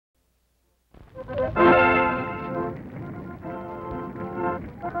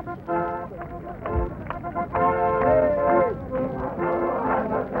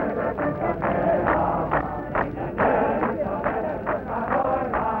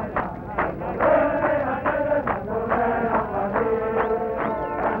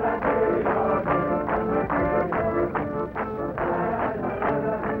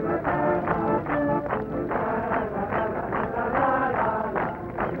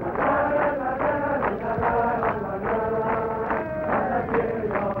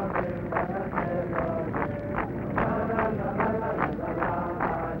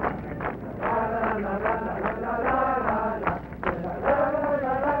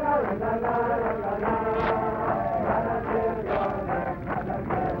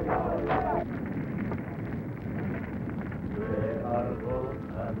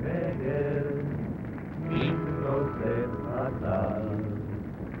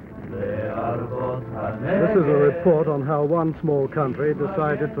This is a report on how one small country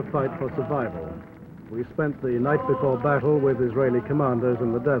decided to fight for survival. We spent the night before battle with Israeli commanders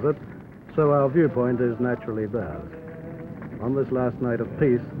in the desert, so our viewpoint is naturally theirs. On this last night of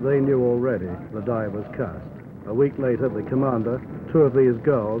peace, they knew already the die was cast. A week later, the commander, 2 of these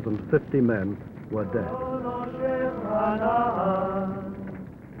girls, and 50 men were dead.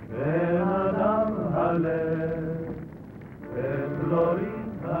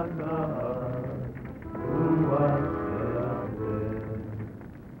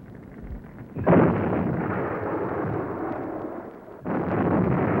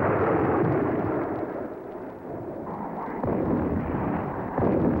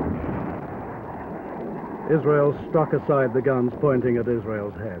 Israel struck aside the guns pointing at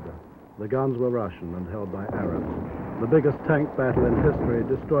Israel's head. The guns were Russian and held by Arabs. The biggest tank battle in history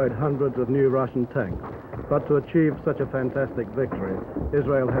destroyed hundreds of new Russian tanks. But to achieve such a fantastic victory,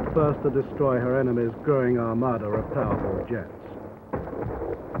 Israel had first to destroy her enemy's growing armada of powerful jets.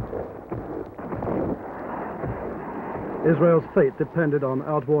 Israel's fate depended on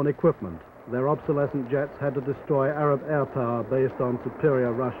outworn equipment. Their obsolescent jets had to destroy Arab air power based on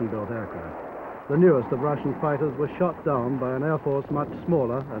superior Russian-built aircraft. The newest of Russian fighters was shot down by an air force much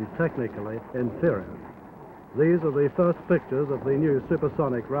smaller and technically inferior. These are the first pictures of the new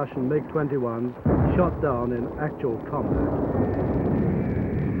supersonic Russian MiG-21s shot down in actual combat.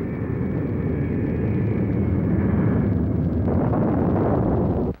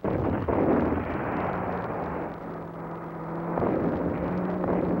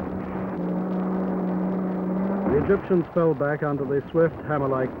 The Egyptians fell back under the swift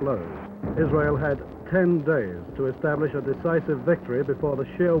hammer-like blows. Israel had 10 days to establish a decisive victory before the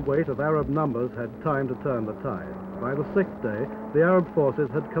sheer weight of Arab numbers had time to turn the tide. By the 6th day, the Arab forces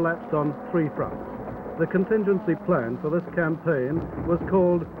had collapsed on 3 fronts. The contingency plan for this campaign was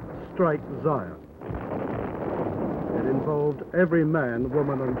called Strike Zion. It involved every man,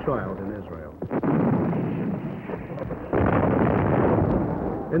 woman, and child in Israel.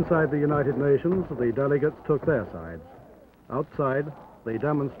 Inside the United Nations, the delegates took their sides. Outside, the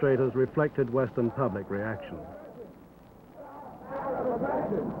demonstrators reflected Western public reaction.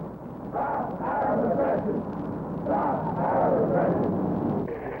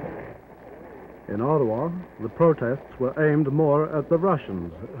 In Ottawa, the protests were aimed more at the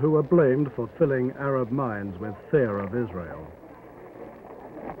Russians, who were blamed for filling Arab minds with fear of Israel.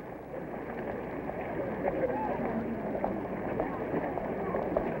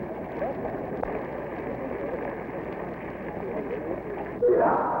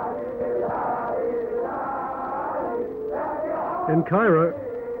 In Cairo,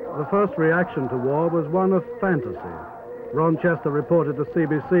 the first reaction to war was one of fantasy. Ron Chester reported to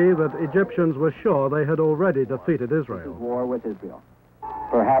CBC that Egyptians were sure they had already defeated Israel. War with Israel.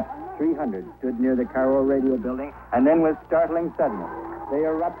 Perhaps 300 stood near the Cairo radio building, and then with startling suddenness, they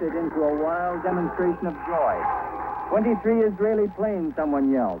erupted into a wild demonstration of joy. 23 Israeli planes,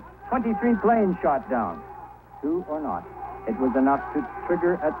 someone yelled. 23 planes shot down. True or not, it was enough to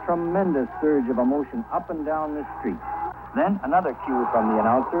trigger a tremendous surge of emotion up and down the street. Then another cue from the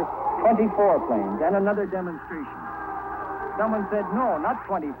announcer, 24 planes, and another demonstration. Someone said, no, not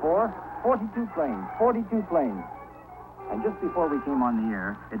 24, 42 planes, 42 planes. And just before we came on the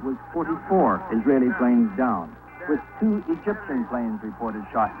air, it was 44 Israeli planes down, with 2 Egyptian planes reported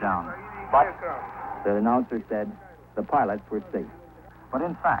shot down. But the announcer said the pilots were safe. But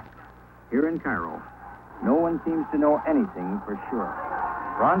in fact, here in Cairo, no one seems to know anything for sure.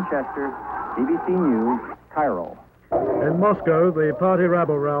 Ron Chester, CBC News, Cairo. In Moscow, the party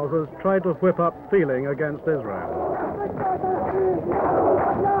rabble-rousers tried to whip up feeling against Israel.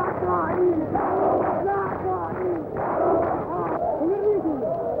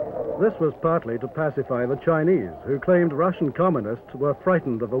 This was partly to pacify the Chinese, who claimed Russian communists were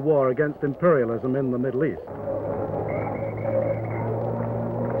frightened of a war against imperialism in the Middle East.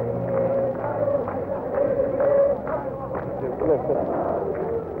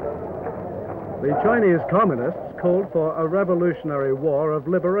 The Chinese communists called for a revolutionary war of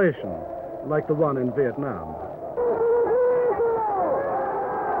liberation, like the one in Vietnam.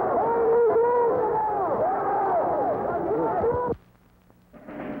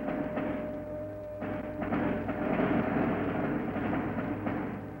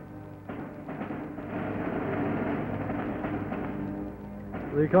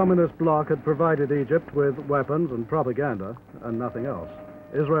 The communist bloc had provided Egypt with weapons and propaganda, and nothing else.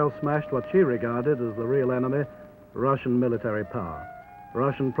 Israel smashed what she regarded as the real enemy, Russian military power.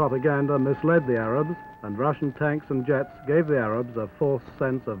 Russian propaganda misled the Arabs, and Russian tanks and jets gave the Arabs a false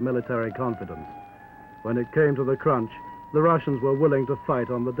sense of military confidence. When it came to the crunch, the Russians were willing to fight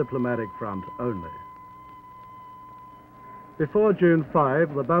on the diplomatic front only. Before June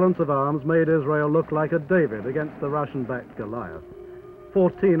 5, the balance of arms made Israel look like a David against the Russian-backed Goliath.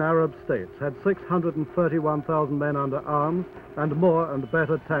 14 Arab states had 631,000 men under arms and more and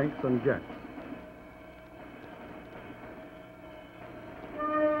better tanks and jets.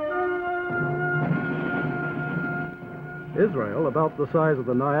 Israel, about the size of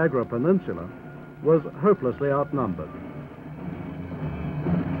the Niagara Peninsula, was hopelessly outnumbered.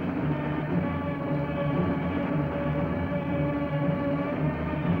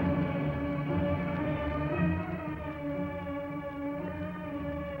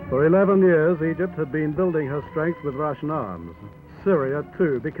 For 11 years, Egypt had been building her strength with Russian arms. Syria,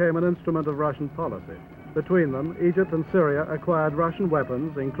 too, became an instrument of Russian policy. Between them, Egypt and Syria acquired Russian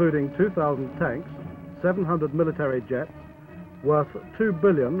weapons, including 2,000 tanks, 700 military jets, worth $2.1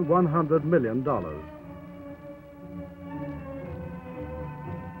 billion.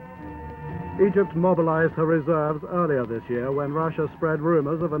 Egypt mobilized her reserves earlier this year when Russia spread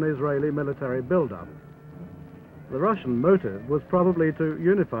rumors of an Israeli military buildup. The Russian motive was probably to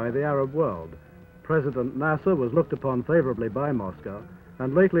unify the Arab world. President Nasser was looked upon favorably by Moscow,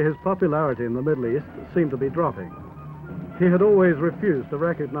 and lately his popularity in the Middle East seemed to be dropping. He had always refused to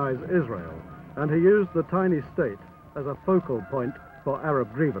recognize Israel, and he used the tiny state as a focal point for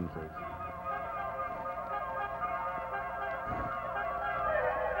Arab grievances.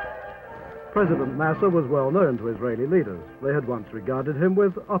 President Nasser was well known to Israeli leaders. They had once regarded him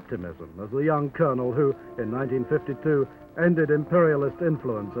with optimism as the young colonel who, in 1952, ended imperialist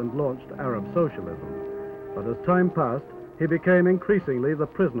influence and launched Arab socialism. But as time passed, he became increasingly the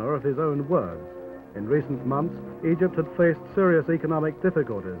prisoner of his own words. In recent months, Egypt had faced serious economic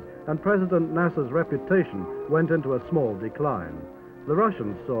difficulties, and President Nasser's reputation went into a small decline. The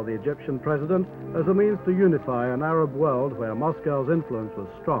Russians saw the Egyptian president as a means to unify an Arab world where Moscow's influence was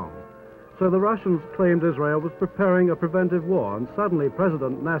strong. So the Russians claimed Israel was preparing a preventive war, and suddenly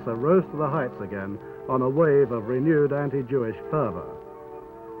President Nasser rose to the heights again on a wave of renewed anti-Jewish fervor.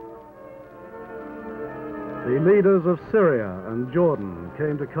 The leaders of Syria and Jordan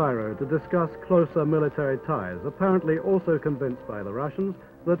came to Cairo to discuss closer military ties, apparently also convinced by the Russians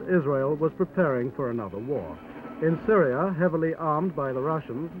that Israel was preparing for another war. In Syria, heavily armed by the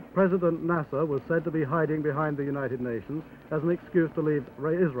Russians, President Nasser was said to be hiding behind the United Nations as an excuse to leave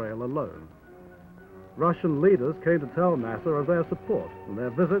Israel alone. Russian leaders came to tell Nasser of their support, and their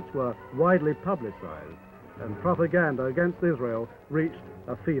visits were widely publicized, and propaganda against Israel reached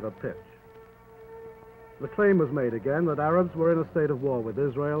a fever pitch. The claim was made again that Arabs were in a state of war with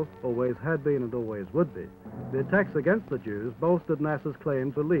Israel, always had been and always would be. The attacks against the Jews bolstered Nasser's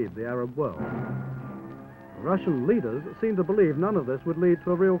claim to lead the Arab world. Russian leaders seemed to believe none of this would lead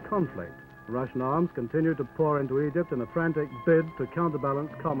to a real conflict. Russian arms continued to pour into Egypt in a frantic bid to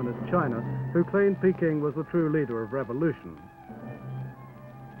counterbalance communist China, who claimed Peking was the true leader of revolution.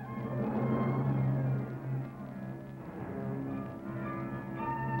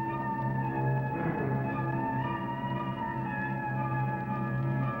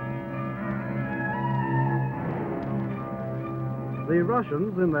 The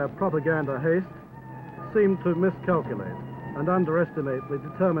Russians, in their propaganda haste, seemed to miscalculate and underestimate the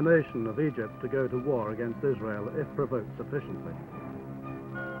determination of Egypt to go to war against Israel if provoked sufficiently.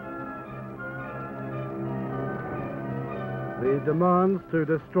 The demands to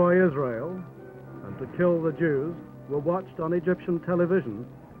destroy Israel and to kill the Jews were watched on Egyptian television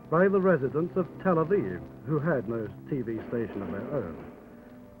by the residents of Tel Aviv, who had no TV station of their own.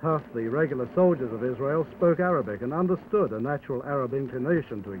 Half the regular soldiers of Israel spoke Arabic and understood a natural Arab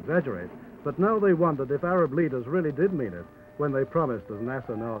inclination to exaggerate, but now they wondered if Arab leaders really did mean it when they promised, as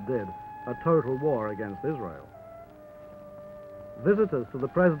Nasser now did, a total war against Israel. visitors to the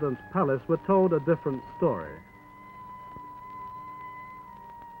president's palace were told a different story.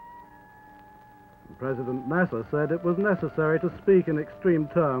 President Nasser said it was necessary to speak in extreme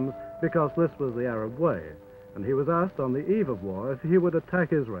terms because this was the Arab way, and he was asked on the eve of war if he would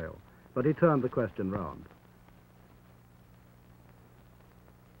attack Israel, but he turned the question round.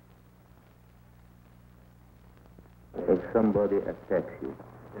 If somebody attacks you,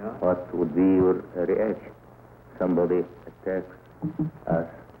 what would be your reaction? Somebody attacks us,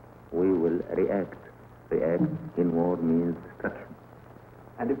 we will react. React in war means destruction.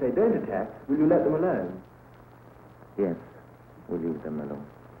 And if they don't attack, will you let them alone? Yes, we leave them alone.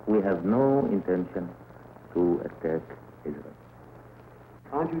 We have no intention to attack Israel.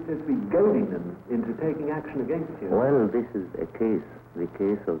 Aren't you supposed to be goading them into taking action against you? Well, this is the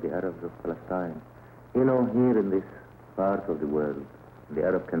case of the Arabs of Palestine. You know, here in this part of the world, the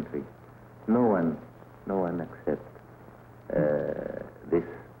Arab country, no one accepts this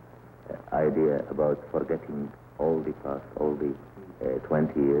idea about forgetting all the past, all the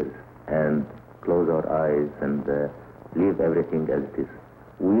 20 years, and close our eyes and leave everything as it is.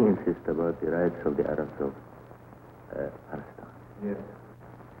 We insist about the rights of the Arabs of Palestine. Yes.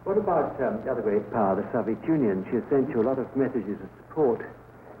 What about the other great power, the Soviet Union? She has sent you a lot of messages of support,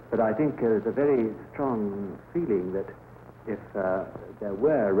 but I think there's a very strong feeling that if there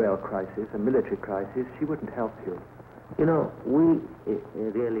were a real crisis, a military crisis, she wouldn't help you. You know, we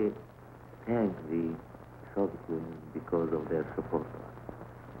really thank the Soviet Union because of their support to us,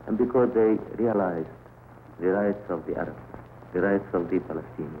 and because they realized the rights of the Arabs, the rights of the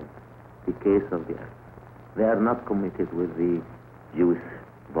Palestinians, the case of the Arabs. They are not committed with the Jewish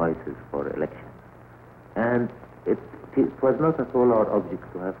voices for elections. And it was not at all our object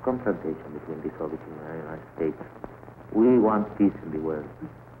to have confrontation between the Soviet Union and the United States. We want peace in the world.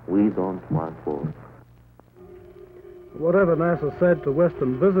 We don't want war. Whatever Nasser said to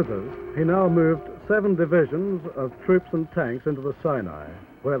Western visitors, he now moved 7 divisions of troops and tanks into the Sinai,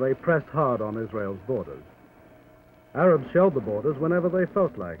 where they pressed hard on Israel's borders. Arabs shelled the borders whenever they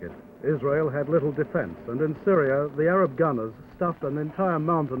felt like it. Israel had little defense, and in Syria, the Arab gunners stuffed an entire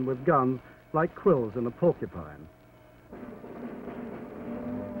mountain with guns like quills in a porcupine.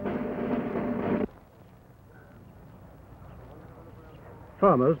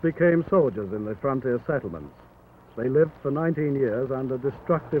 Farmers became soldiers in the frontier settlements. They lived for 19 years under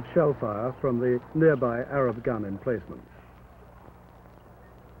destructive shell fire from the nearby Arab gun emplacements.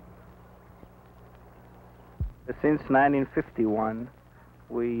 Since 1951,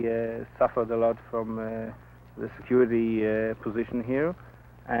 we suffered a lot from the security position here,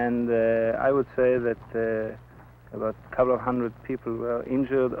 and I would say that about a couple of hundred people were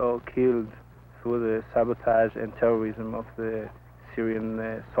injured or killed through the sabotage and terrorism of the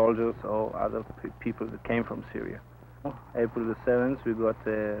Syrian soldiers or other people that came from Syria. April the 7th, we got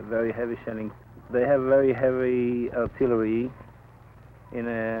very heavy shelling. They have very heavy artillery in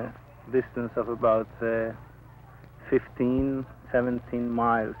a distance of about 15, 17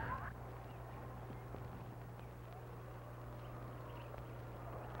 miles.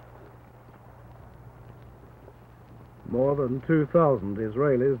 More than 2,000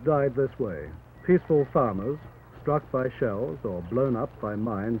 Israelis died this way. Peaceful farmers struck by shells or blown up by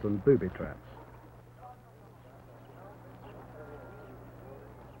mines and booby traps.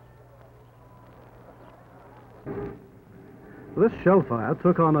 This shellfire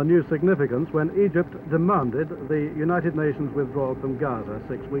took on a new significance when Egypt demanded the United Nations withdrawal from Gaza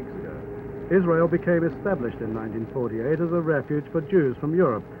 6 weeks ago. Israel became established in 1948 as a refuge for Jews from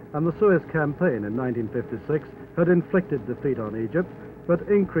Europe, and the Suez Campaign in 1956 had inflicted defeat on Egypt, but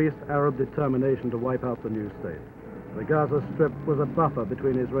increased Arab determination to wipe out the new state. The Gaza Strip was a buffer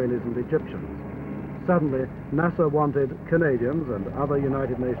between Israelis and Egyptians. Suddenly, Nasser wanted Canadians and other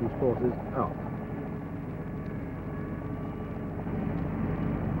United Nations forces out.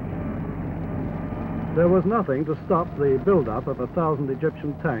 There was nothing to stop the build-up of 1,000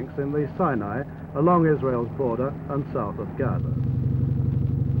 Egyptian tanks in the Sinai along Israel's border and south of Gaza.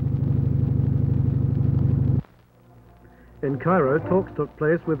 In Cairo, talks took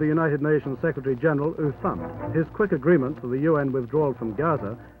place with the United Nations Secretary General U Thant. His quick agreement to the UN withdrawal from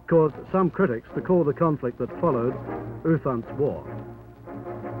Gaza caused some critics to call the conflict that followed U Thant's war.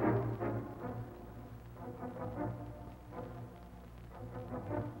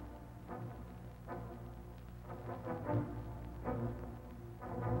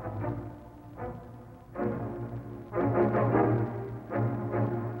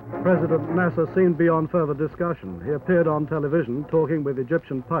 President Nasser seemed beyond further discussion. He appeared on television talking with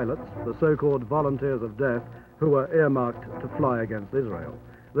Egyptian pilots, the so-called volunteers of death, who were earmarked to fly against Israel.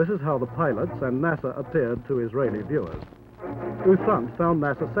 This is how the pilots and Nasser appeared to Israeli viewers. Uthant found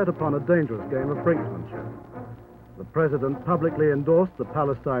Nasser set upon a dangerous game of brinksmanship. The president publicly endorsed the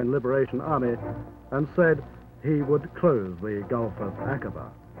Palestine Liberation Army and said he would close the Gulf of Aqaba.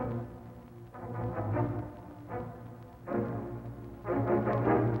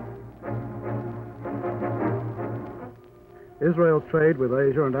 Israel's trade with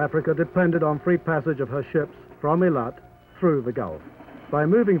Asia and Africa depended on free passage of her ships from Eilat through the Gulf. By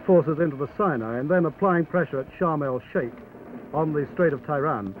moving forces into the Sinai and then applying pressure at Sharm el-Sheikh on the Strait of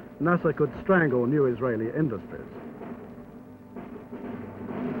Tiran, Nasser could strangle new Israeli industries.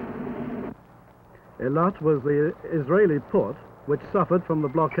 Eilat was the Israeli port which suffered from the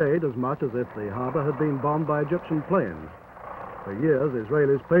blockade as much as if the harbor had been bombed by Egyptian planes. For years,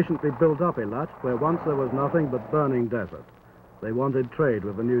 Israelis patiently built up Eilat, where once there was nothing but burning desert. They wanted trade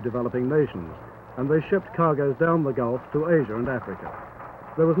with the new developing nations, and they shipped cargoes down the Gulf to Asia and Africa.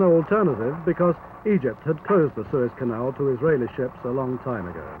 There was no alternative because Egypt had closed the Suez Canal to Israeli ships a long time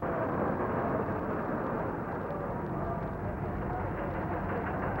ago.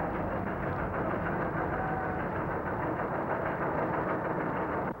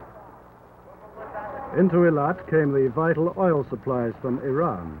 Into Eilat came the vital oil supplies from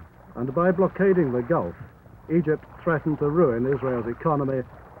Iran, and by blockading the Gulf, Egypt threatened to ruin Israel's economy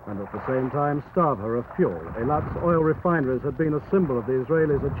and at the same time starve her of fuel. Eilat's oil refineries had been a symbol of the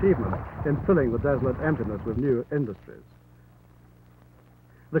Israelis' achievement in filling the desolate emptiness with new industries.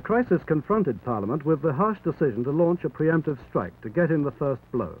 The crisis confronted Parliament with the harsh decision to launch a preemptive strike to get in the first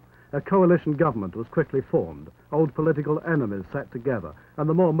blow. A coalition government was quickly formed. Old political enemies sat together, and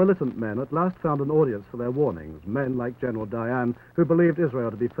the more militant men at last found an audience for their warnings, men like General Dayan, who believed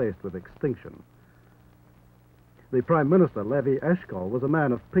Israel to be faced with extinction. The Prime Minister, Levi Eshkol, was a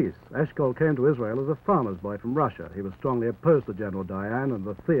man of peace. Eshkol came to Israel as a farmer's boy from Russia. He was strongly opposed to General Dayan and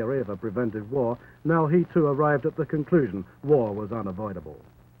the theory of a preventive war. Now he too arrived at the conclusion war was unavoidable.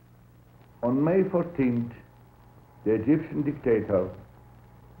 On May 14th, the Egyptian dictator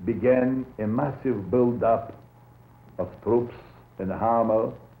began a massive build-up of troops in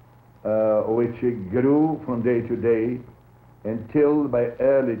Hama, which grew from day to day until by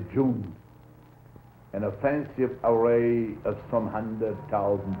early June, an offensive array of some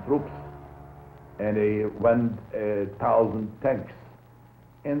 100,000 troops and 1,000 tanks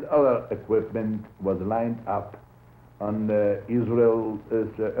and other equipment was lined up on Israel's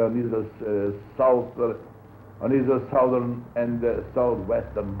southern and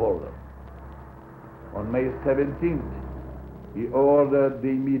southwestern border. On May 17th, he ordered the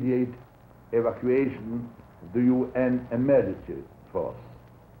immediate evacuation of the UN emergency force.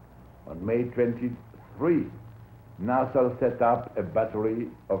 On May 23, Nasser set up a battery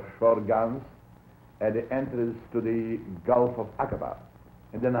of short guns at the entrance to the Gulf of Aqaba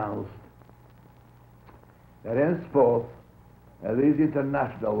and announced that henceforth this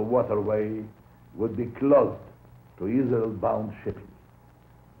international waterway would be closed to Israel-bound shipping.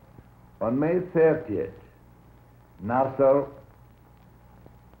 On May 30th, Nasser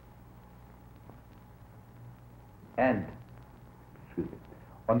and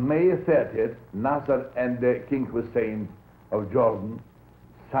King Hussein of Jordan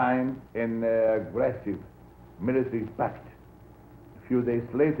signed an aggressive military pact. A few days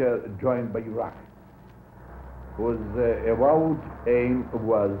later, joined by Iraq, whose avowed aim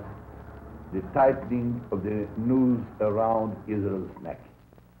was the tightening of the noose around Israel's neck.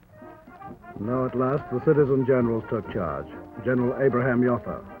 Now at last the citizen generals took charge. General Abraham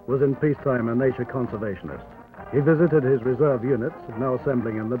Yoffa was in peacetime a nature conservationist. He visited his reserve units, now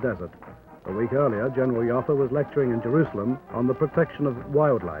assembling in the desert. A week earlier, General Yoffa was lecturing in Jerusalem on the protection of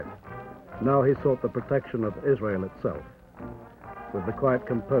wildlife. Now he sought the protection of Israel itself. With the quiet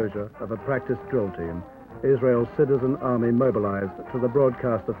composure of a practiced drill team, Israel's citizen army mobilized to the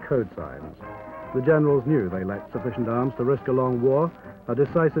broadcast of code signs. The generals knew they lacked sufficient arms to risk a long war. A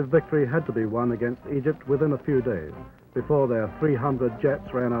decisive victory had to be won against Egypt within a few days, before their 300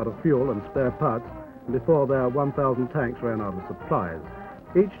 jets ran out of fuel and spare parts, and before their 1,000 tanks ran out of supplies.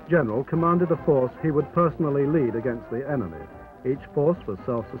 Each general commanded a force he would personally lead against the enemy. Each force was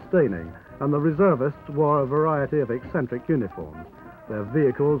self-sustaining, and the reservists wore a variety of eccentric uniforms. Their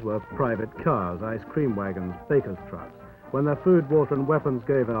vehicles were private cars, ice cream wagons, bakers' trucks. When their food, water, and weapons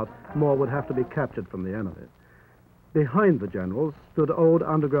gave out, more would have to be captured from the enemy. Behind the generals stood old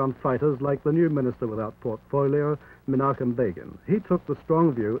underground fighters like the new minister without portfolio, Menachem Begin. He took the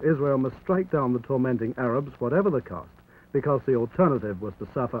strong view Israel must strike down the tormenting Arabs, whatever the cost, because the alternative was to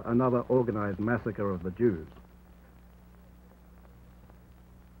suffer another organized massacre of the Jews.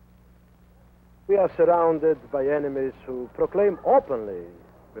 We are surrounded by enemies who proclaim openly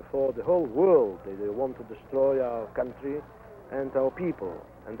before the whole world. They want to destroy our country and our people.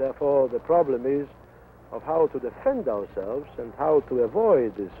 And therefore the problem is of how to defend ourselves and how to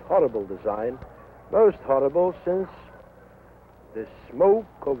avoid this horrible design, most horrible since the smoke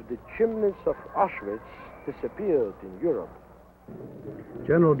of the chimneys of Auschwitz disappeared in Europe.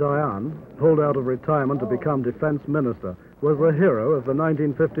 General Dayan, pulled out of retirement to become defense minister, was the hero of the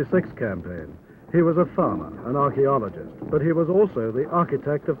 1956 campaign. He was a farmer, an archaeologist, but he was also the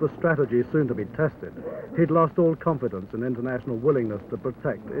architect of the strategy soon to be tested. He'd lost all confidence in international willingness to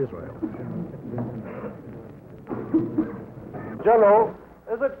protect Israel. General,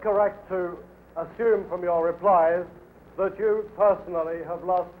 is it correct to assume from your replies that you personally have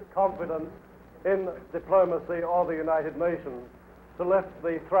lost confidence in diplomacy or the United Nations to lift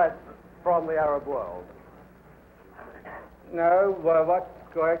the threat from the Arab world? No, well, what's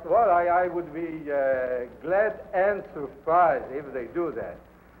correct? Well, I would be glad and surprised if they do that.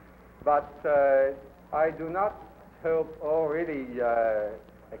 But I do not hope or really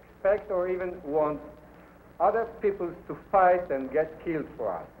expect or even want other peoples to fight and get killed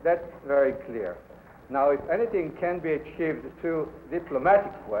for us. That's very clear. Now, if anything can be achieved through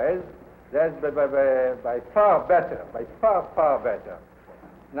diplomatic ways, that's by far better, by far, far better.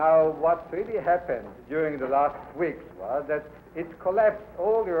 Now, what really happened during the last weeks was that it collapsed.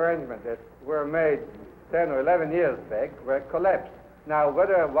 All the arrangements that were made 10 or 11 years back were collapsed. Now,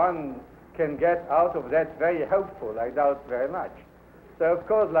 whether one can get out of that very hopeful, I doubt very much. So, of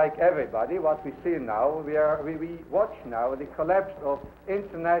course, like everybody, what we see now, we watch now the collapse of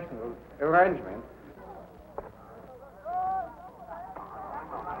international arrangements.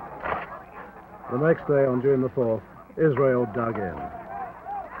 The next day, on June the 4th, Israel dug in.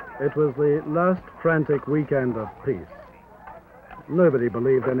 It was the last frantic weekend of peace. Nobody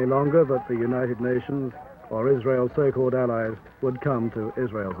believed any longer that the United Nations or Israel's so-called allies would come to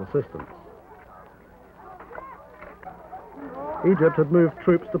Israel's assistance. Egypt had moved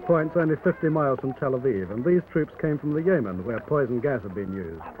troops to points only 50 miles from Tel Aviv, and these troops came from the Yemen, where poison gas had been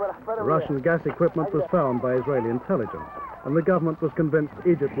used. The Russian gas equipment was found by Israeli intelligence, and the government was convinced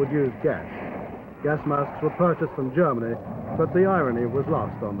Egypt would use gas. Gas masks were purchased from Germany, but the irony was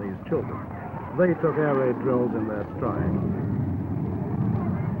lost on these children. They took air raid drills in their stride.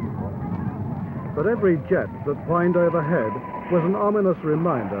 But every jet that whined overhead was an ominous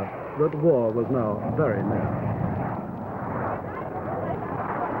reminder that war was now very near.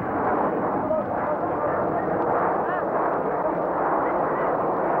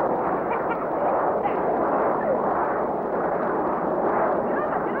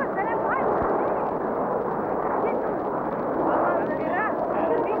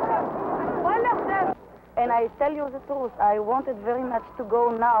 And I tell you the truth, I wanted very much to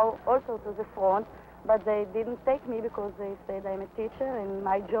go now also to the front, but they didn't take me because they said I'm a teacher and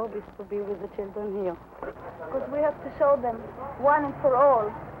my job is to be with the children here. Because we have to show them, one and for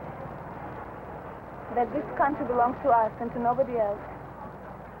all, that this country belongs to us and to nobody else.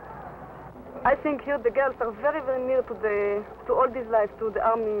 I think here the girls are very, very near to all this life, to the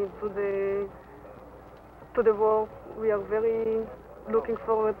army, to the war. We are very looking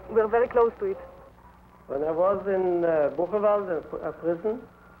forward, we are very close to it. When I was in Buchenwald, a prison,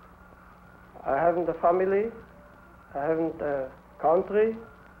 I haven't a family, I haven't a country,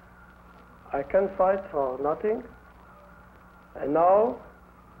 I can fight for nothing. And now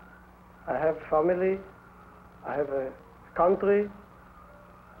I have family, I have a country,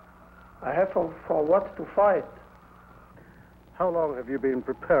 I have for what to fight. How long have you been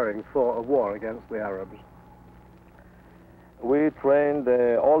preparing for a war against the Arabs? We trained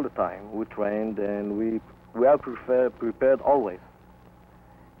all the time. We trained and we are prepared always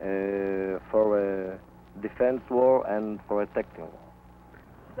for a defense war and for a tactical war.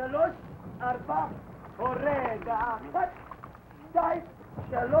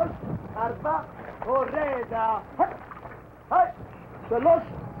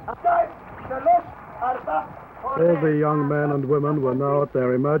 All the young men and women were now at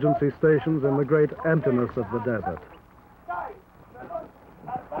their emergency stations in the great emptiness of the desert.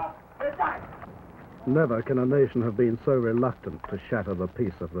 Never can a nation have been so reluctant to shatter the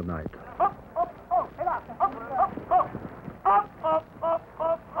peace of the night.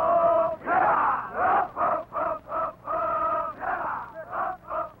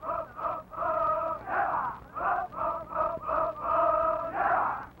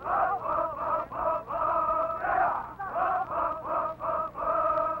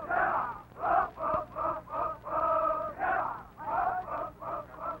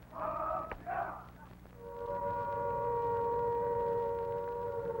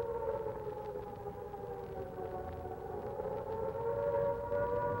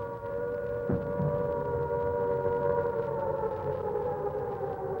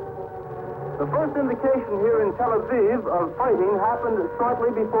 The first indication here in Tel Aviv of fighting happened shortly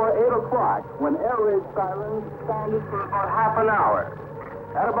before 8 o'clock, when air raid sirens sounded for about half an hour.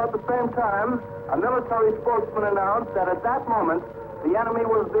 At about the same time, a military spokesman announced that at that moment, the enemy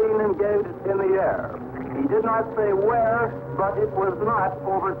was being engaged in the air. He did not say where, but it was not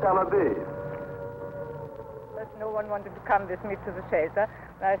over Tel Aviv. But no one wanted to come with me to the shelter.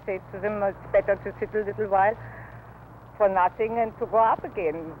 And I said to them, it's better to sit a little while for nothing and to go up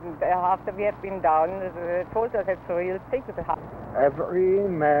again. After we have been down, they told us it's a real thing to have. Every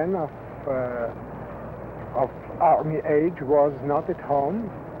man of army age was not at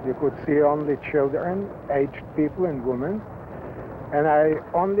home. You could see only children, aged people and women. And I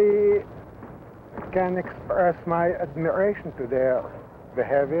only can express my admiration to their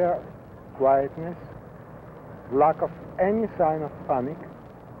behavior, quietness, lack of any sign of panic.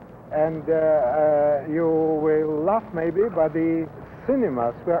 And you will laugh maybe, but the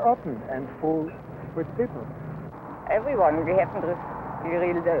cinemas were open and full with people. Everyone, we haven't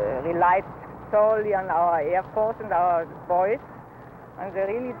relied solely on our Air Force and our boys, and they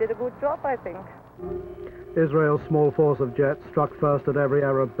really did a good job, I think. Israel's small force of jets struck first at every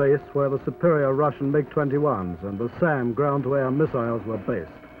Arab base where the superior Russian MiG-21s and the SAM ground-to-air missiles were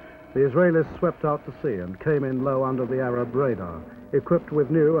based. The Israelis swept out to sea and came in low under the Arab radar, equipped with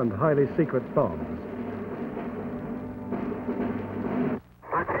new and highly secret bombs.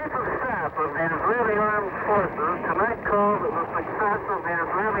 The Chief of Staff of the Israeli Armed Forces tonight called the success of the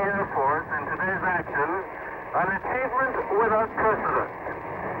Israeli Air Force in today's action an achievement without precedent.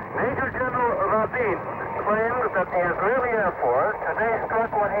 Major General Rabin claimed that the Israeli Air Force today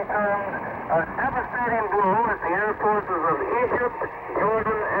struck what he termed a devastating blow at the air forces of Egypt,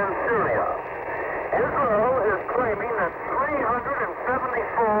 Jordan, and Syria. Israel is claiming that 374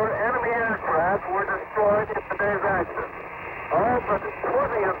 enemy aircraft were destroyed in today's action, all but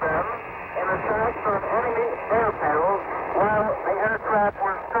 20 of them in attacks on enemy airfields while the aircraft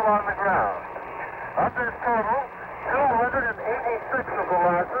were still on the ground. Of this total, 286 of the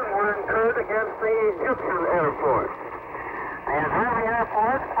losses were incurred against the Egyptian Air Force. The Israeli Air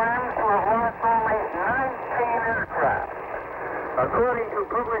Force claims to have lost only 19 aircraft. According to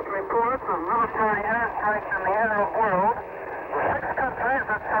published reports of military airstrikes in the Arab world, the 6 countries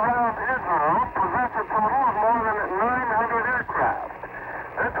that surround Israel possess a total of more than 900 aircraft.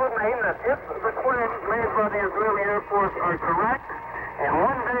 This would mean that if the claims made by the Israeli Air Force are correct, in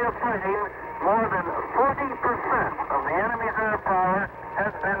one day of fighting, more than 40% of the enemy's air power has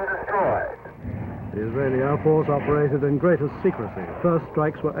been destroyed. The Israeli Air Force operated in greatest secrecy. First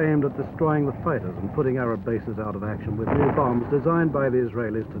strikes were aimed at destroying the fighters and putting Arab bases out of action with new bombs designed by the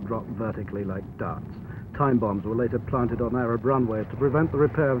Israelis to drop vertically like darts. Time bombs were later planted on Arab runways to prevent the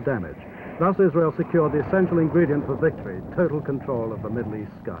repair of damage. Thus Israel secured the essential ingredient for victory, total control of the Middle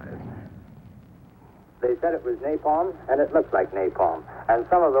East skies. They said it was napalm, and it looked like napalm, and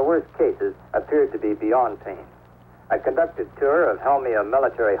some of the worst cases appeared to be beyond pain. A conducted tour of Helmia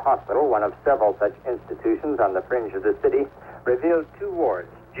Military Hospital, one of several such institutions on the fringe of the city, revealed 2 wards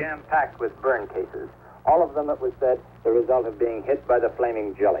jam-packed with burn cases, all of them, it was said, the result of being hit by the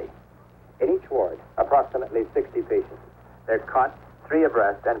flaming jelly. In each ward, approximately 60 patients. They're cot, 3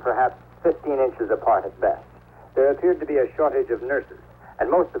 abreast, and perhaps 15 inches apart at best. There appeared to be a shortage of nurses, and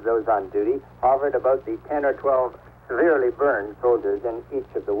most of those on duty hovered about the 10 or 12 severely burned soldiers in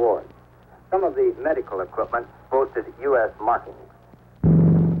each of the wards. Some of the medical equipment boasted U.S. markings.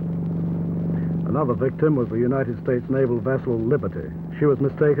 Another victim was the United States naval vessel Liberty. She was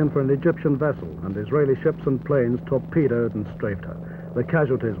mistaken for an Egyptian vessel, and Israeli ships and planes torpedoed and strafed her. The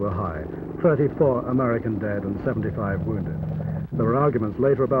casualties were high, 34 American dead and 75 wounded. There were arguments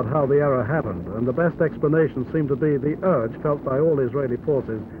later about how the error happened, and the best explanation seemed to be the urge felt by all Israeli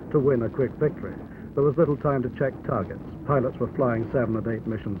forces to win a quick victory. There was little time to check targets. Pilots were flying 7 and 8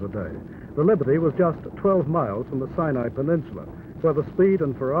 missions a day. The Liberty was just 12 miles from the Sinai Peninsula, where the speed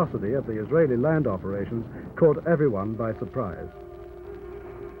and ferocity of the Israeli land operations caught everyone by surprise.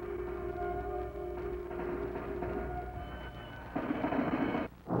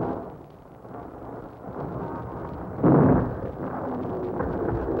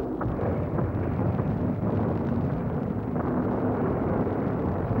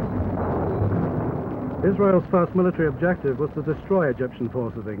 Israel's first military objective was to destroy Egyptian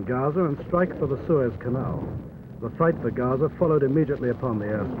forces in Gaza and strike for the Suez Canal. The fight for Gaza followed immediately upon the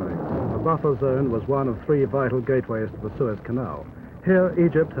airstrikes. The buffer zone was one of 3 vital gateways to the Suez Canal. Here,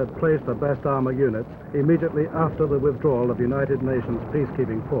 Egypt had placed her best armor units immediately after the withdrawal of United Nations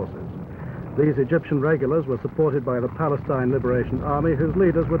peacekeeping forces. These Egyptian regulars were supported by the Palestine Liberation Army, whose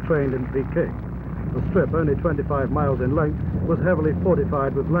leaders were trained in Peking. The strip, only 25 miles in length, was heavily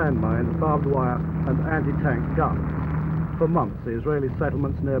fortified with landmines, barbed wire, and anti-tank guns. For months, the Israeli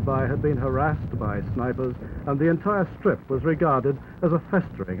settlements nearby had been harassed by snipers, and the entire strip was regarded as a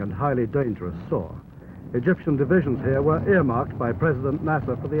festering and highly dangerous sore. Egyptian divisions here were earmarked by President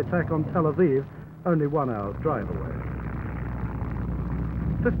Nasser for the attack on Tel Aviv, only 1 hour's drive away.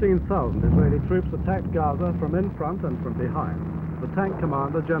 15,000 Israeli troops attacked Gaza from in front and from behind. The tank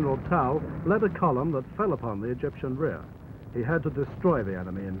commander, General Tal, led a column that fell upon the Egyptian rear. He had to destroy the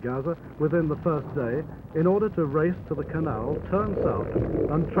enemy in Gaza within the first day in order to race to the canal, turn south,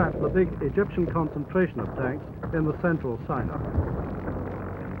 and trap the big Egyptian concentration of tanks in the central Sinai.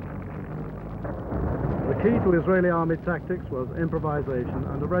 The key to Israeli army tactics was improvisation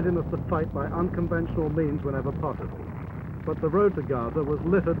and a readiness to fight by unconventional means whenever possible. But the road to Gaza was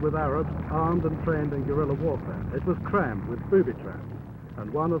littered with Arabs armed and trained in guerrilla warfare. It was crammed with booby traps,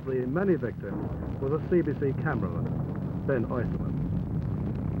 and one of the many victims was a CBC cameraman, Ben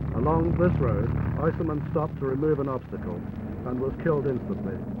Oyserman. Along this road, Oyserman stopped to remove an obstacle and was killed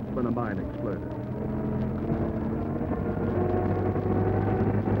instantly when a mine exploded.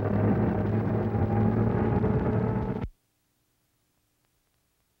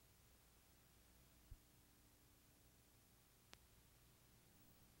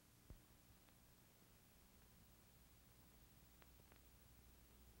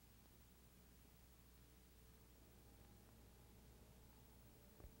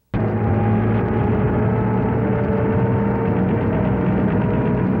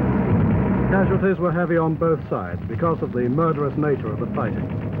 Casualties were heavy on both sides because of the murderous nature of the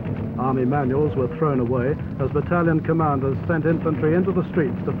fighting. Army manuals were thrown away as battalion commanders sent infantry into the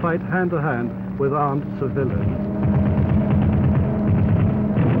streets to fight hand-to-hand with armed civilians.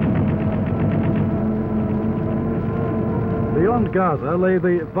 Beyond Gaza lay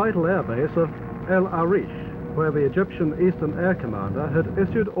the vital airbase of El Arish, where the Egyptian Eastern Air Commander had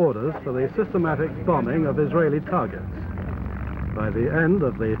issued orders for the systematic bombing of Israeli targets. By the end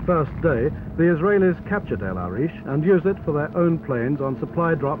of the first day, the Israelis captured El Arish and used it for their own planes on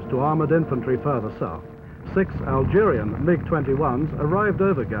supply drops to armored infantry further south. 6 Algerian MiG-21s arrived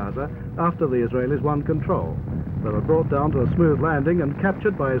over Gaza after the Israelis won control. They were brought down to a smooth landing and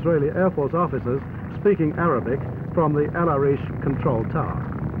captured by Israeli Air Force officers speaking Arabic from the El Arish control tower.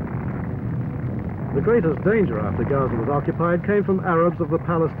 The greatest danger after Gaza was occupied came from Arabs of the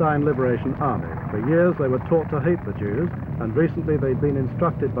Palestine Liberation Army. For years they were taught to hate the Jews, and recently they'd been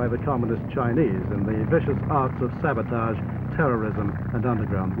instructed by the communist Chinese in the vicious arts of sabotage, terrorism, and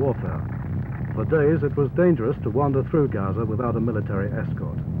underground warfare. For days it was dangerous to wander through Gaza without a military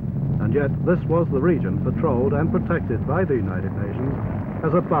escort. And yet this was the region patrolled and protected by the United Nations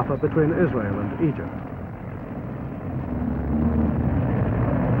as a buffer between Israel and Egypt.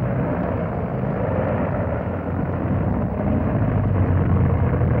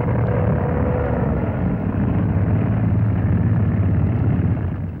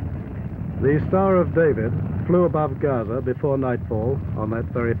 The Star of David flew above Gaza before nightfall on that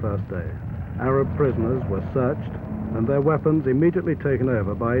very first day. Arab prisoners were searched and their weapons immediately taken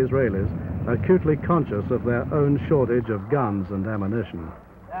over by Israelis, acutely conscious of their own shortage of guns and ammunition.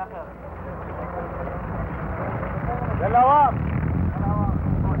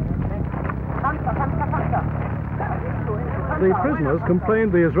 The prisoners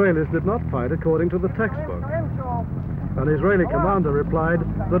complained the Israelis did not fight according to the textbook. An Israeli commander replied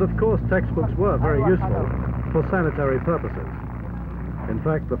that of course textbooks were very useful for sanitary purposes. In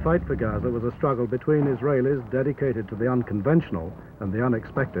fact, the fight for Gaza was a struggle between Israelis dedicated to the unconventional and the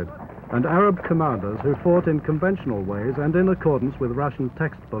unexpected, and Arab commanders who fought in conventional ways and in accordance with Russian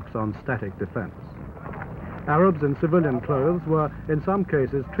textbooks on static defense. Arabs in civilian clothes were in some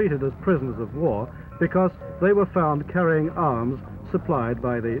cases treated as prisoners of war because they were found carrying arms supplied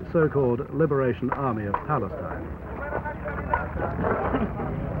by the so-called Liberation Army of Palestine.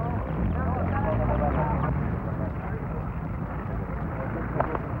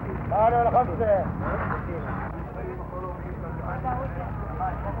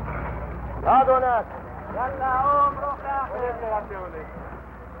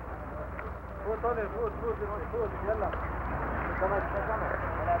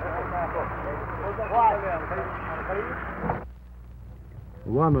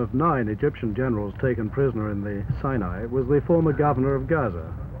 One of 9 Egyptian generals taken prisoner in the Sinai was the former governor of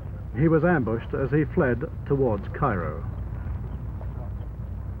Gaza. He was ambushed as he fled towards Cairo.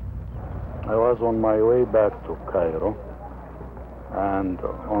 I was on my way back to Cairo, and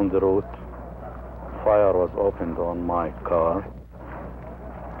on the route, fire was opened on my car.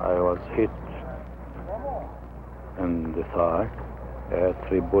 I was hit in the thigh,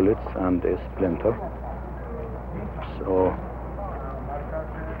 3 bullets and a splinter. So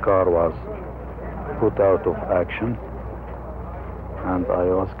the car was put out of action and I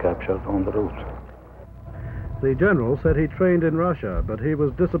was captured on the route. The general said he trained in Russia, but he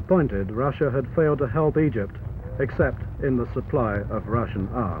was disappointed Russia had failed to help Egypt, except in the supply of Russian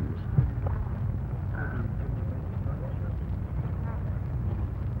arms.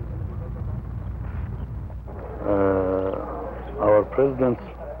 Our president's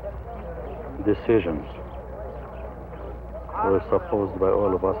decisions were supposed by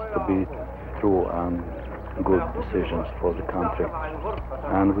all of us to be true and good decisions for the country.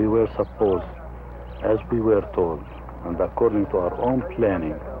 And we were supposed, as we were told, and according to our own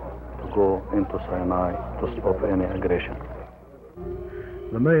planning, to go into Sinai to stop any aggression.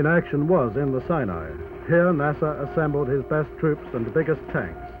 The main action was in the Sinai. Here Nasser assembled his best troops and biggest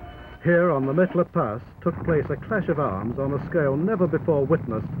tanks. Here on the Mitla Pass took place a clash of arms on a scale never before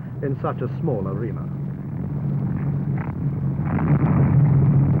witnessed in such a small arena.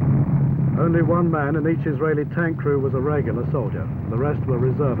 Only one man in each Israeli tank crew was a regular soldier. The rest were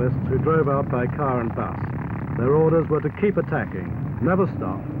reservists who drove out by car and bus. Their orders were to keep attacking, never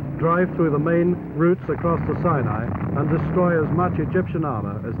stop, drive through the main routes across the Sinai and destroy as much Egyptian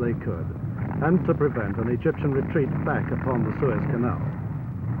armor as they could, and to prevent an Egyptian retreat back upon the Suez Canal.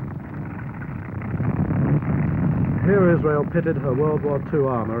 Here Israel pitted her World War II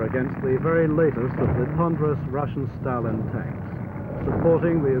armor against the very latest of the ponderous Russian Stalin tanks.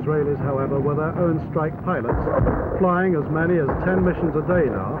 Supporting the Israelis, however, were their own strike pilots, flying as many as 10 missions a day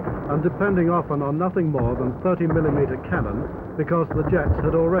now, and depending often on nothing more than 30mm cannon, because the jets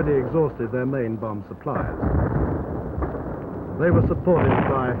had already exhausted their main bomb supplies. They were supported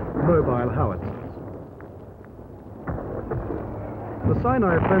by mobile howitzers. The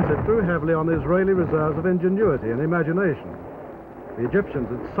Sinai offensive drew heavily on Israeli reserves of ingenuity and imagination. The Egyptians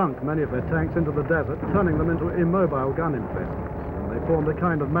had sunk many of their tanks into the desert, turning them into immobile gun emplacements. They formed a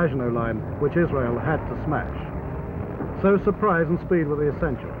kind of Maginot Line which Israel had to smash. So surprise and speed were the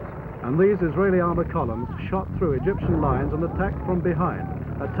essentials, and these Israeli armor columns shot through Egyptian lines and attacked from behind.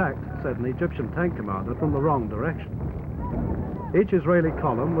 Attacked, said an Egyptian tank commander, from the wrong direction. Each Israeli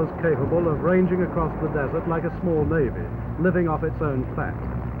column was capable of ranging across the desert like a small navy, living off its own fat.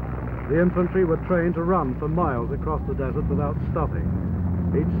 The infantry were trained to run for miles across the desert without stopping.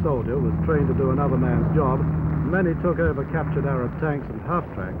 Each soldier was trained to do another man's job. Many took over captured Arab tanks and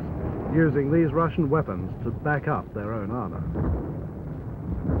half-tracks, using these Russian weapons to back up their own armor.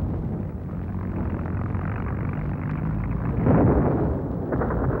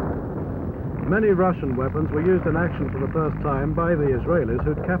 Many Russian weapons were used in action for the first time by the Israelis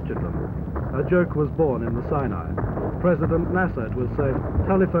who'd captured them. A joke was born in the Sinai. President Nasser, it was said,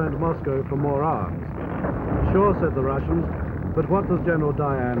 telephoned Moscow for more arms. Sure, said the Russians, but what does General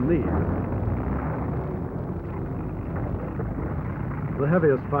Dayan need? The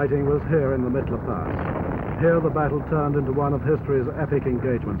heaviest fighting was here in the Mitla Pass. Here the battle turned into one of history's epic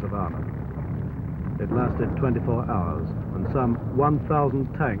engagements of armor. It lasted 24 hours, and some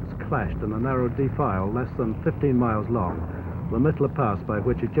 1,000 tanks clashed in a narrow defile less than 15 miles long, the Mitla Pass by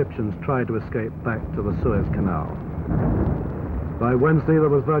which Egyptians tried to escape back to the Suez Canal. By Wednesday,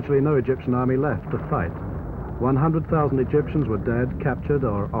 there was virtually no Egyptian army left to fight. 100,000 Egyptians were dead, captured,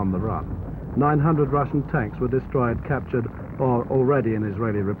 or on the run. 900 Russian tanks were destroyed, captured, or already in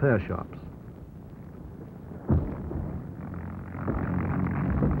Israeli repair shops.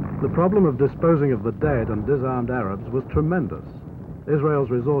 The problem of disposing of the dead and disarmed Arabs was tremendous. Israel's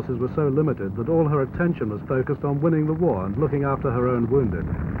resources were so limited that all her attention was focused on winning the war and looking after her own wounded.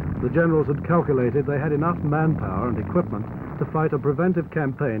 The generals had calculated they had enough manpower and equipment to fight a preventive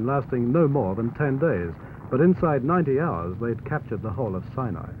campaign lasting no more than 10 days, but inside 90 hours they'd captured the whole of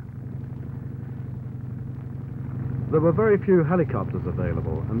Sinai. There were very few helicopters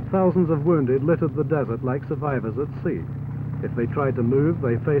available, and thousands of wounded littered the desert like survivors at sea. If they tried to move,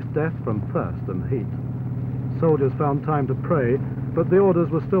 they faced death from thirst and heat. Soldiers found time to pray, but the orders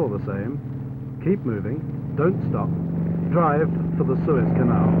were still the same. Keep moving, don't stop, drive for the Suez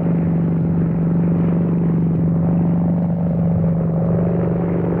Canal.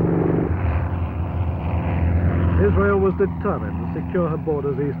 Israel was determined to secure her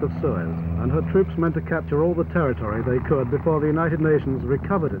borders east of Suez, and her troops meant to capture all the territory they could before the United Nations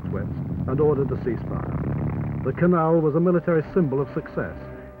recovered its wits and ordered a ceasefire. The canal was a military symbol of success.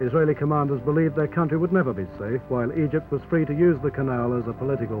 Israeli commanders believed their country would never be safe, while Egypt was free to use the canal as a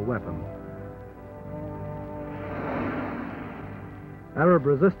political weapon. Arab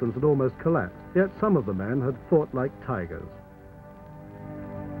resistance had almost collapsed, yet some of the men had fought like tigers.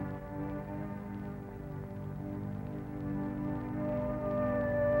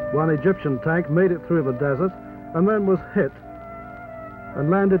 One Egyptian tank made it through the desert and then was hit and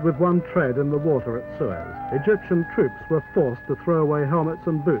landed with one tread in the water at Suez. Egyptian troops were forced to throw away helmets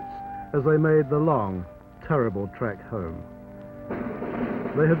and boots as they made the long, terrible trek home.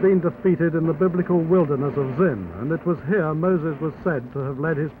 They had been defeated in the biblical wilderness of Zin, and it was here Moses was said to have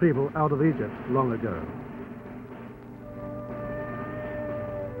led his people out of Egypt long ago.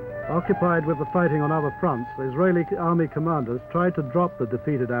 Occupied with the fighting on other fronts, Israeli army commanders tried to drop the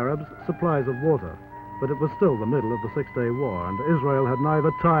defeated Arabs supplies of water, but it was still the middle of the Six-Day War, and Israel had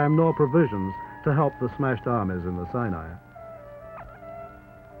neither time nor provisions to help the smashed armies in the Sinai.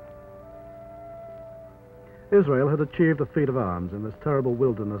 Israel had achieved a feat of arms in this terrible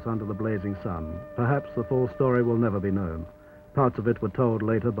wilderness under the blazing sun. Perhaps the full story will never be known. Parts of it were told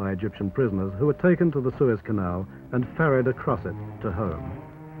later by Egyptian prisoners who were taken to the Suez Canal and ferried across it to home.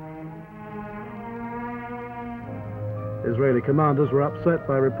 Israeli commanders were upset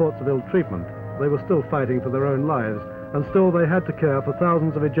by reports of ill treatment. They were still fighting for their own lives, and still they had to care for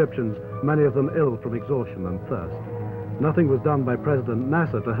thousands of Egyptians, many of them ill from exhaustion and thirst. Nothing was done by President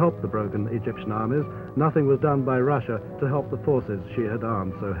Nasser to help the broken Egyptian armies. Nothing was done by Russia to help the forces she had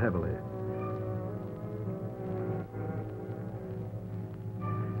armed so heavily.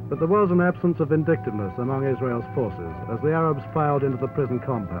 But there was an absence of vindictiveness among Israel's forces as the Arabs filed into the prison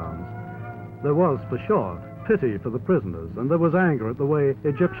compounds. There was, for sure, pity for the prisoners, and there was anger at the way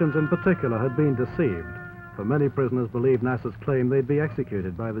Egyptians in particular had been deceived. For many prisoners believed Nasser's claim they'd be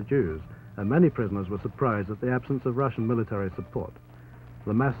executed by the Jews, and many prisoners were surprised at the absence of Russian military support.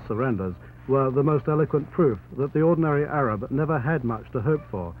 The mass surrenders were the most eloquent proof that the ordinary Arab never had much to hope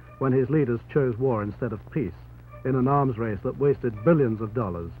for when his leaders chose war instead of peace, in an arms race that wasted billions of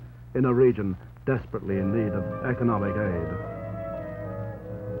dollars in a region desperately in need of economic aid.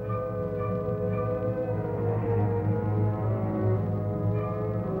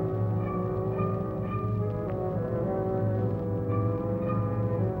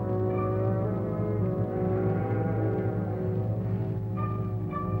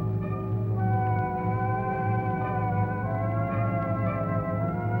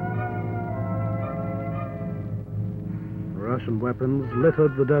 Russian weapons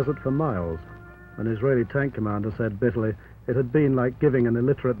littered the desert for miles. An Israeli tank commander said bitterly it had been like giving an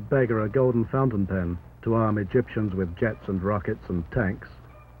illiterate beggar a golden fountain pen to arm Egyptians with jets and rockets and tanks.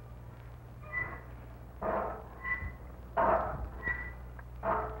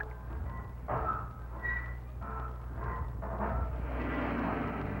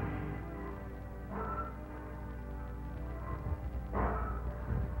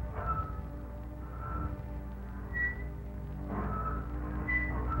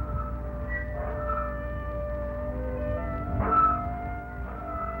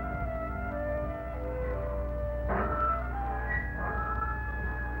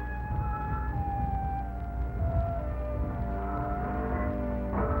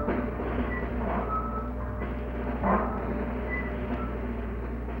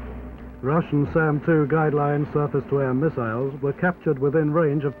 Russian SAM-2 guideline surface-to-air missiles were captured within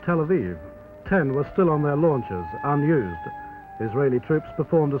range of Tel Aviv. 10 were still on their launchers, unused. Israeli troops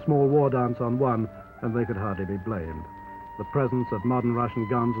performed a small war dance on one, and they could hardly be blamed. The presence of modern Russian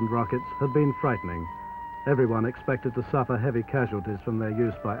guns and rockets had been frightening. Everyone expected to suffer heavy casualties from their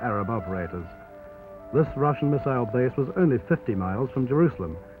use by Arab operators. This Russian missile base was only 50 miles from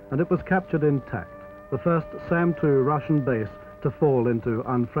Jerusalem, and it was captured intact, the first SAM-2 Russian base to fall into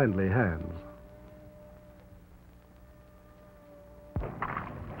unfriendly hands.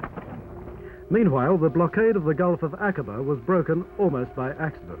 Meanwhile, the blockade of the Gulf of Aqaba was broken almost by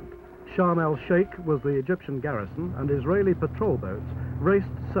accident. Sharm el-Sheikh was the Egyptian garrison, and Israeli patrol boats raced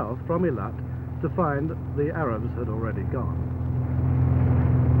south from Eilat to find the Arabs had already gone.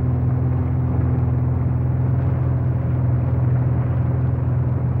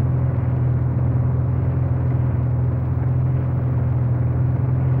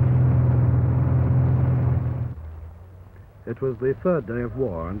 It was the third day of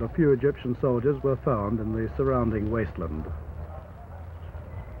war, and a few Egyptian soldiers were found in the surrounding wasteland.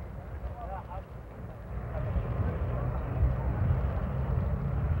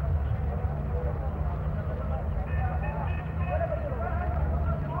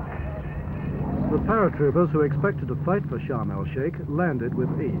 The paratroopers who expected to fight for Sharm el-Sheikh landed with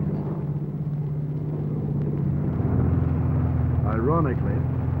ease. Ironically,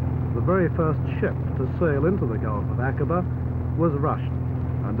 the very first ship to sail into the Gulf of Aqaba was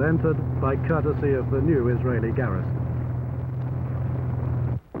Russian and entered by courtesy of the new Israeli garrison.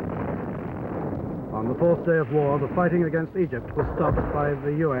 On the fourth day of war, the fighting against Egypt was stopped by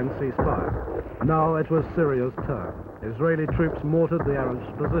the UN ceasefire. Now it was Syria's turn. Israeli troops mortared the Arabs'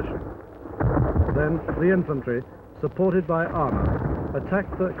 position. Then the infantry, supported by armor,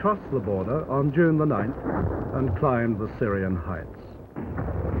 crossed the border on June the 9th and climbed the Syrian heights.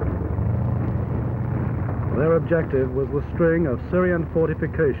 Their objective was the string of Syrian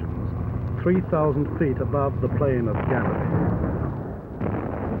fortifications 3,000 feet above the plain of Galilee.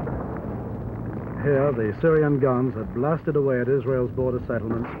 Here, the Syrian guns had blasted away at Israel's border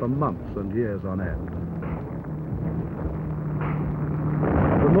settlements for months and years on end.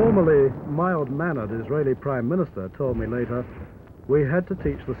 The normally mild-mannered Israeli Prime Minister told me later, we had to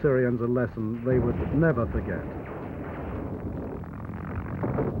teach the Syrians a lesson they would never forget.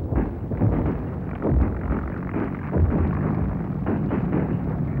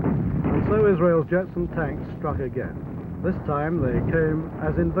 And so Israel's jets and tanks struck again. This time they came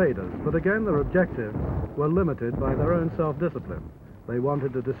as invaders, but again their objectives were limited by their own self-discipline. They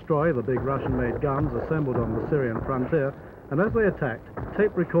wanted to destroy the big Russian-made guns assembled on the Syrian frontier, and as they attacked,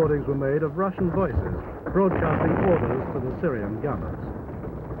 tape recordings were made of Russian voices broadcasting orders to the Syrian gunners.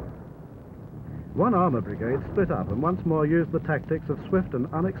 One armor brigade split up and once more used the tactics of swift and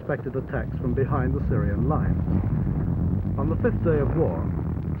unexpected attacks from behind the Syrian lines. On the fifth day of war,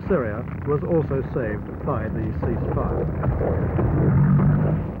 Syria was also saved by the ceasefire.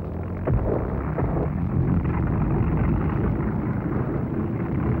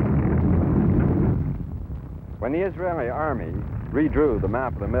 When the Israeli army redrew the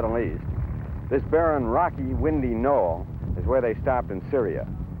map of the Middle East, this barren, rocky, windy knoll is where they stopped in Syria.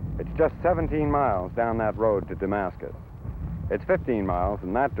 It's just 17 miles down that road to Damascus. It's 15 miles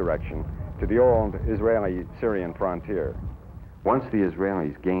in that direction to the old Israeli-Syrian frontier. Once the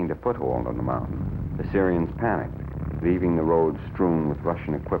Israelis gained a foothold on the mountain, the Syrians panicked, leaving the roads strewn with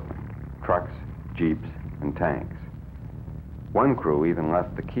Russian equipment, trucks, jeeps, and tanks. One crew even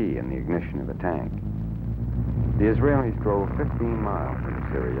left the key in the ignition of a tank. The Israelis drove 15 miles into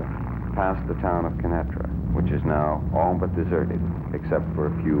Syria, past the town of Quneitra, which is now all but deserted, except for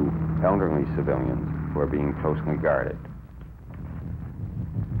a few elderly civilians who are being closely guarded.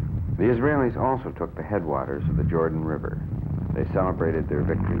 The Israelis also took the headwaters of the Jordan River. They celebrated their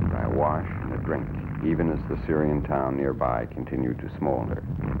victory by a wash and a drink, even as the Syrian town nearby continued to smolder.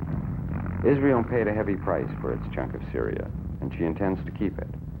 Israel paid a heavy price for its chunk of Syria, and she intends to keep it.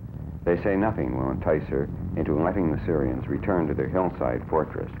 They say nothing will entice her into letting the Syrians return to their hillside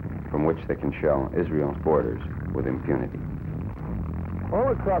fortress, from which they can shell Israel's borders with impunity. All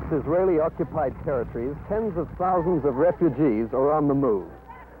across Israeli-occupied territories, tens of thousands of refugees are on the move.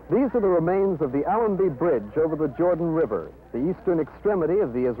 These are the remains of the Allenby Bridge over the Jordan River, the eastern extremity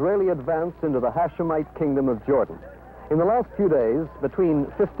of the Israeli advance into the Hashemite Kingdom of Jordan. In the last few days,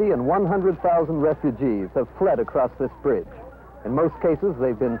 between 50 and 100,000 refugees have fled across this bridge. In most cases,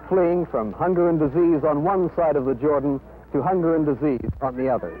 they've been fleeing from hunger and disease on one side of the Jordan to hunger and disease on the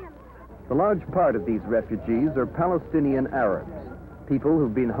other. The large part of these refugees are Palestinian Arabs, people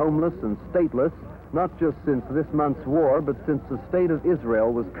who've been homeless and stateless not just since this month's war, but since the state of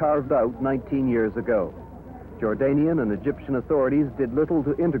Israel was carved out 19 years ago. Jordanian and Egyptian authorities did little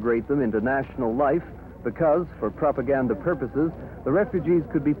to integrate them into national life because, for propaganda purposes, the refugees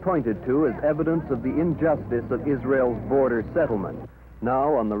could be pointed to as evidence of the injustice of Israel's border settlement.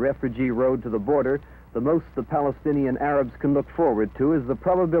 Now, on the refugee road to the border, the most the Palestinian Arabs can look forward to is the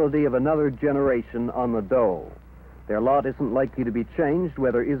probability of another generation on the dole. Their lot isn't likely to be changed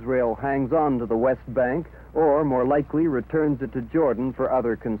whether Israel hangs on to the West Bank or, more likely, returns it to Jordan for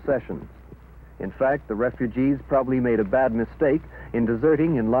other concessions. In fact, the refugees probably made a bad mistake in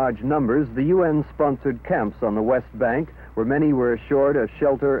deserting in large numbers the UN-sponsored camps on the West Bank, where many were assured a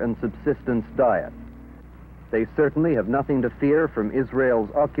shelter and subsistence diet. They certainly have nothing to fear from Israel's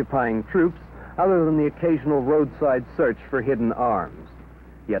occupying troops other than the occasional roadside search for hidden arms.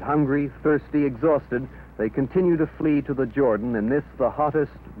 Yet hungry, thirsty, exhausted, they continue to flee to the Jordan in this, the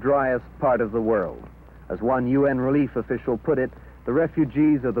hottest, driest part of the world. As one UN relief official put it, the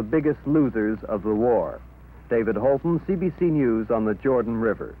refugees are the biggest losers of the war. David Holton, CBC News on the Jordan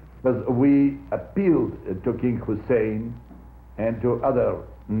River. But we appealed to King Hussein and to other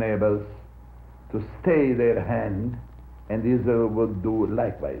neighbors to stay their hand, and Israel would do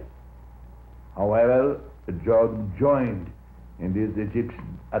likewise. However, Jordan joined in this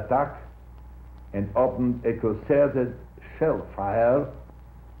Egyptian attack and opened a concerted shell fire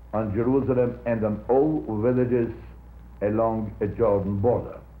on Jerusalem and on all villages along the Jordan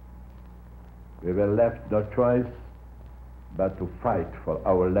border. We were left no choice but to fight for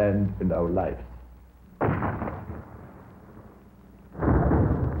our land and our lives.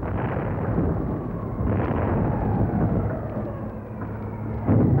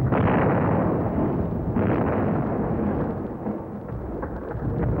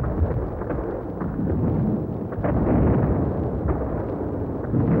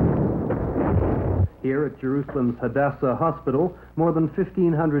 Here at Jerusalem's Hadassah Hospital, more than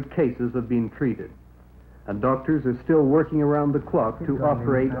 1,500 cases have been treated. And doctors are still working around the clock to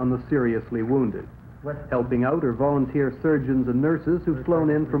operate on the seriously wounded. Helping out are volunteer surgeons and nurses who've flown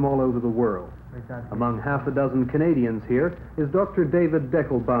in from all over the world. Among half a dozen Canadians here is Dr. David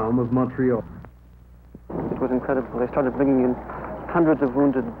Deckelbaum of Montreal. It was incredible. They started bringing in hundreds of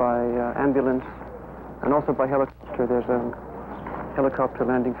wounded by ambulance and also by helicopter. There's a helicopter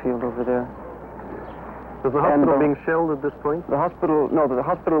landing field over there. Is the hospital being shelled at this point? The hospital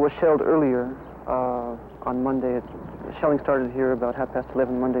was shelled earlier on Monday. Shelling started here about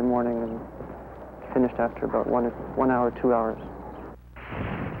 11:30 Monday morning and finished after about 1 hour, 2 hours.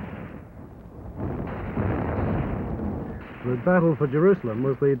 The battle for Jerusalem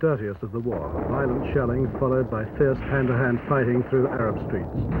was the dirtiest of the war, violent shelling followed by fierce hand-to-hand fighting through Arab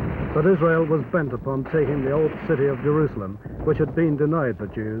streets. But Israel was bent upon taking the old city of Jerusalem, which had been denied the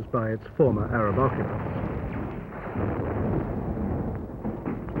Jews by its former Arab occupants.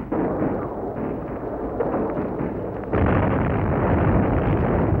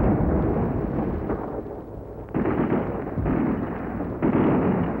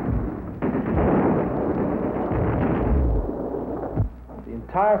 The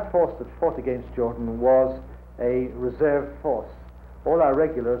entire force that fought against Jordan was a reserve force. All our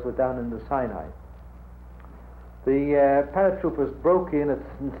regulars were down in the Sinai. The paratroopers broke in at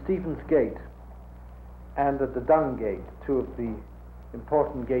St. Stephen's Gate and at the Dung Gate, two of the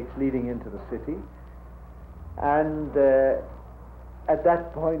important gates leading into the city. And at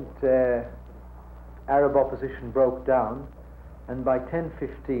that point, Arab opposition broke down, and by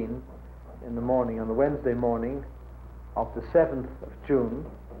 10:15 in the morning, on the Wednesday morning of the 7th of June,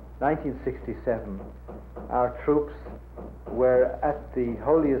 1967, our troops were at the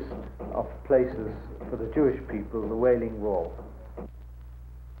holiest of places for the Jewish people, the Wailing Wall.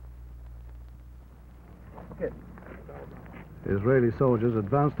 Israeli soldiers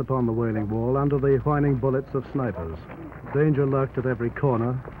advanced upon the Wailing Wall under the whining bullets of snipers. Danger lurked at every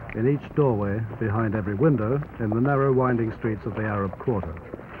corner, in each doorway, behind every window, in the narrow winding streets of the Arab quarter.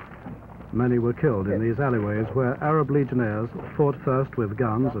 Many were killed in these alleyways where Arab legionnaires fought first with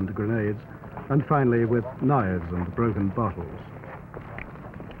guns and grenades and finally with knives and broken bottles.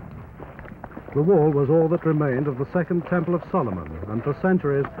 The wall was all that remained of the Second Temple of Solomon, and for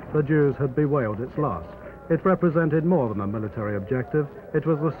centuries the Jews had bewailed its loss. It represented more than a military objective. It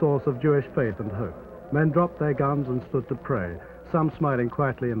was the source of Jewish faith and hope. Men dropped their guns and stood to pray, some smiling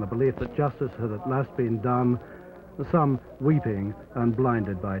quietly in the belief that justice had at last been done, some weeping and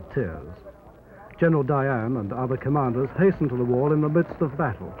blinded by tears. General Dayan and other commanders hastened to the wall in the midst of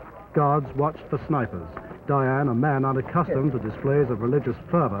battle. Guards watched for snipers. Dayan, a man unaccustomed to displays of religious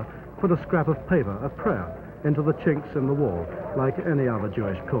fervor, put a scrap of paper, a prayer, into the chinks in the wall, like any other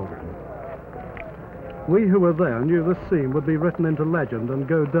Jewish pilgrim. We who were there knew this scene would be written into legend and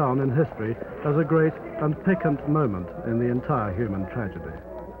go down in history as a great and piquant moment in the entire human tragedy.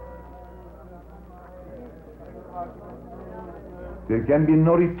 There can be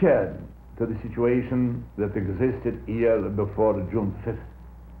no return to the situation that existed here before June 5th.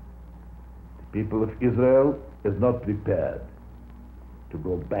 The people of Israel is not prepared to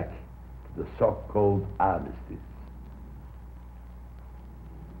go back to the so-called armistice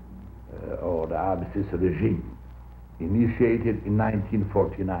or the armistice regime initiated in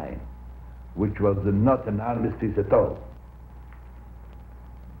 1949, which was not an armistice at all.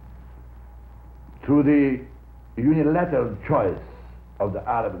 Through the unilateral choice of the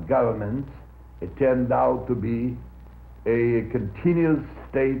Arab governments, it turned out to be a continuous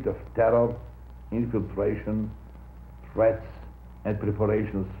state of terror, infiltration, threats, and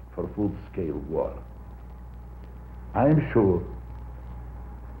preparations for full-scale war. I am sure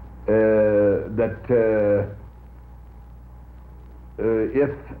that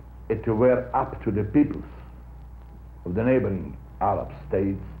if it were up to the peoples of the neighboring Arab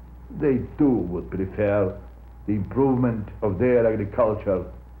states, they too would prefer the improvement of their agriculture,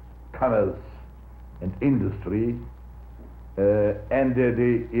 commerce, and industry, and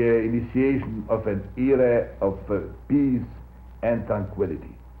the initiation of an era of peace and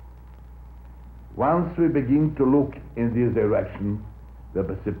tranquility. Once we begin to look in this direction, the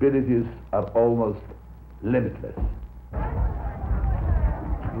possibilities are almost limitless.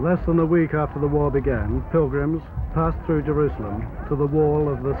 Less than a week after the war began, pilgrims passed through Jerusalem to the wall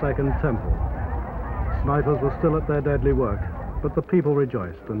of the Second Temple. Snipers were still at their deadly work, but the people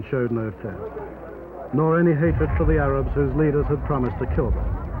rejoiced and showed no fear, nor any hatred for the Arabs whose leaders had promised to kill them.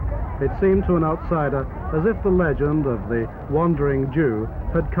 It seemed to an outsider as if the legend of the wandering Jew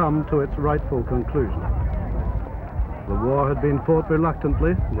had come to its rightful conclusion. The war had been fought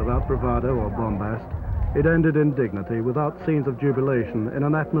reluctantly, without bravado or bombast. It ended in dignity, without scenes of jubilation, in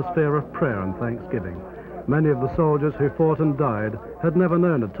an atmosphere of prayer and thanksgiving. Many of the soldiers who fought and died had never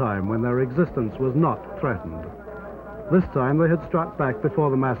known a time when their existence was not threatened. This time they had struck back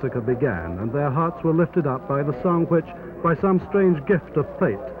before the massacre began, and their hearts were lifted up by the song which, by some strange gift of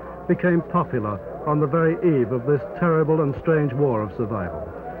fate, became popular on the very eve of this terrible and strange war of survival.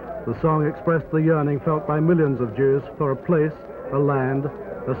 The song expressed the yearning felt by millions of Jews for a place, a land,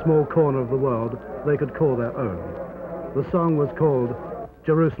 a small corner of the world they could call their own. The song was called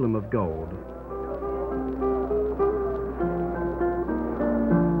Jerusalem of Gold.